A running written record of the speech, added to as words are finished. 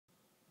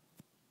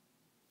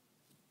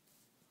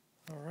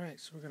Alright,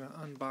 so we're going to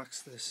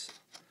unbox this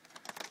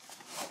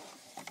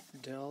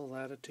Dell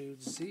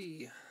Latitude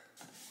Z.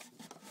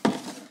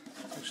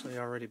 Actually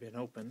already been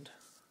opened.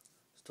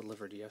 It's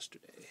delivered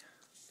yesterday.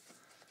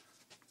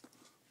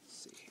 Let's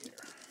see here.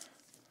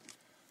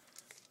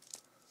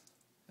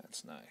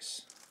 That's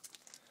nice.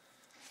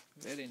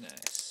 Very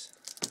nice.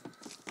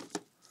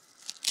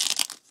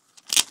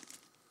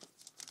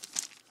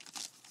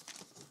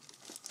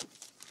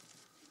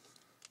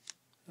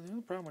 And the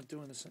only problem with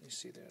doing this, you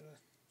see there,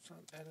 it's not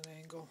at an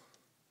angle.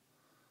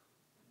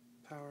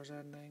 Power's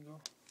at an angle.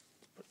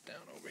 Put it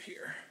down over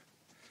here.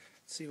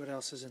 Let's see what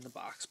else is in the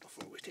box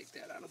before we take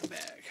that out of the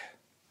bag.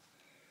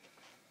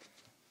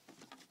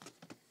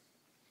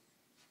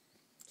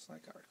 It's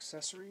like our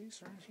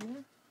accessories right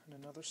here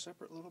in another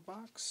separate little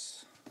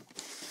box.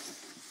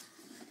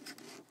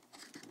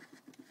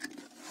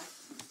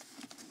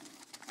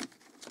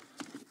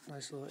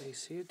 Nice little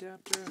AC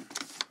adapter.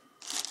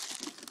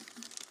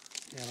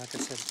 Yeah, like I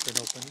said, it's been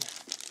opened.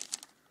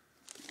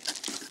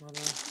 Some other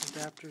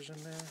adapters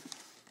in there.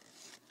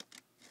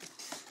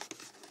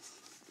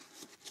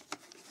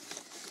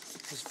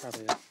 This is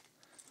probably an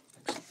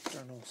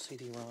external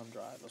CD-ROM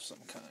drive of some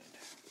kind.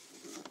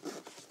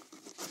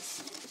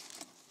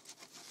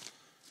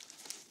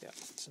 Yeah,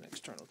 it's an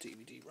external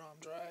DVD-ROM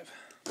drive.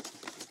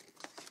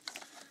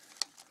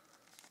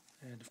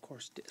 And of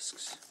course,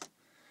 discs.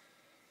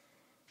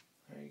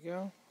 There you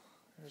go.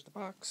 There's the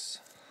box.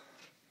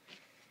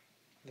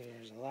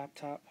 There's a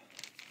laptop.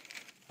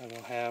 I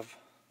will have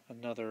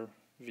another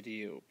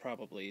video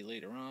probably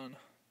later on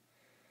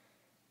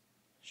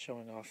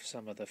showing off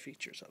some of the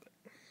features of it.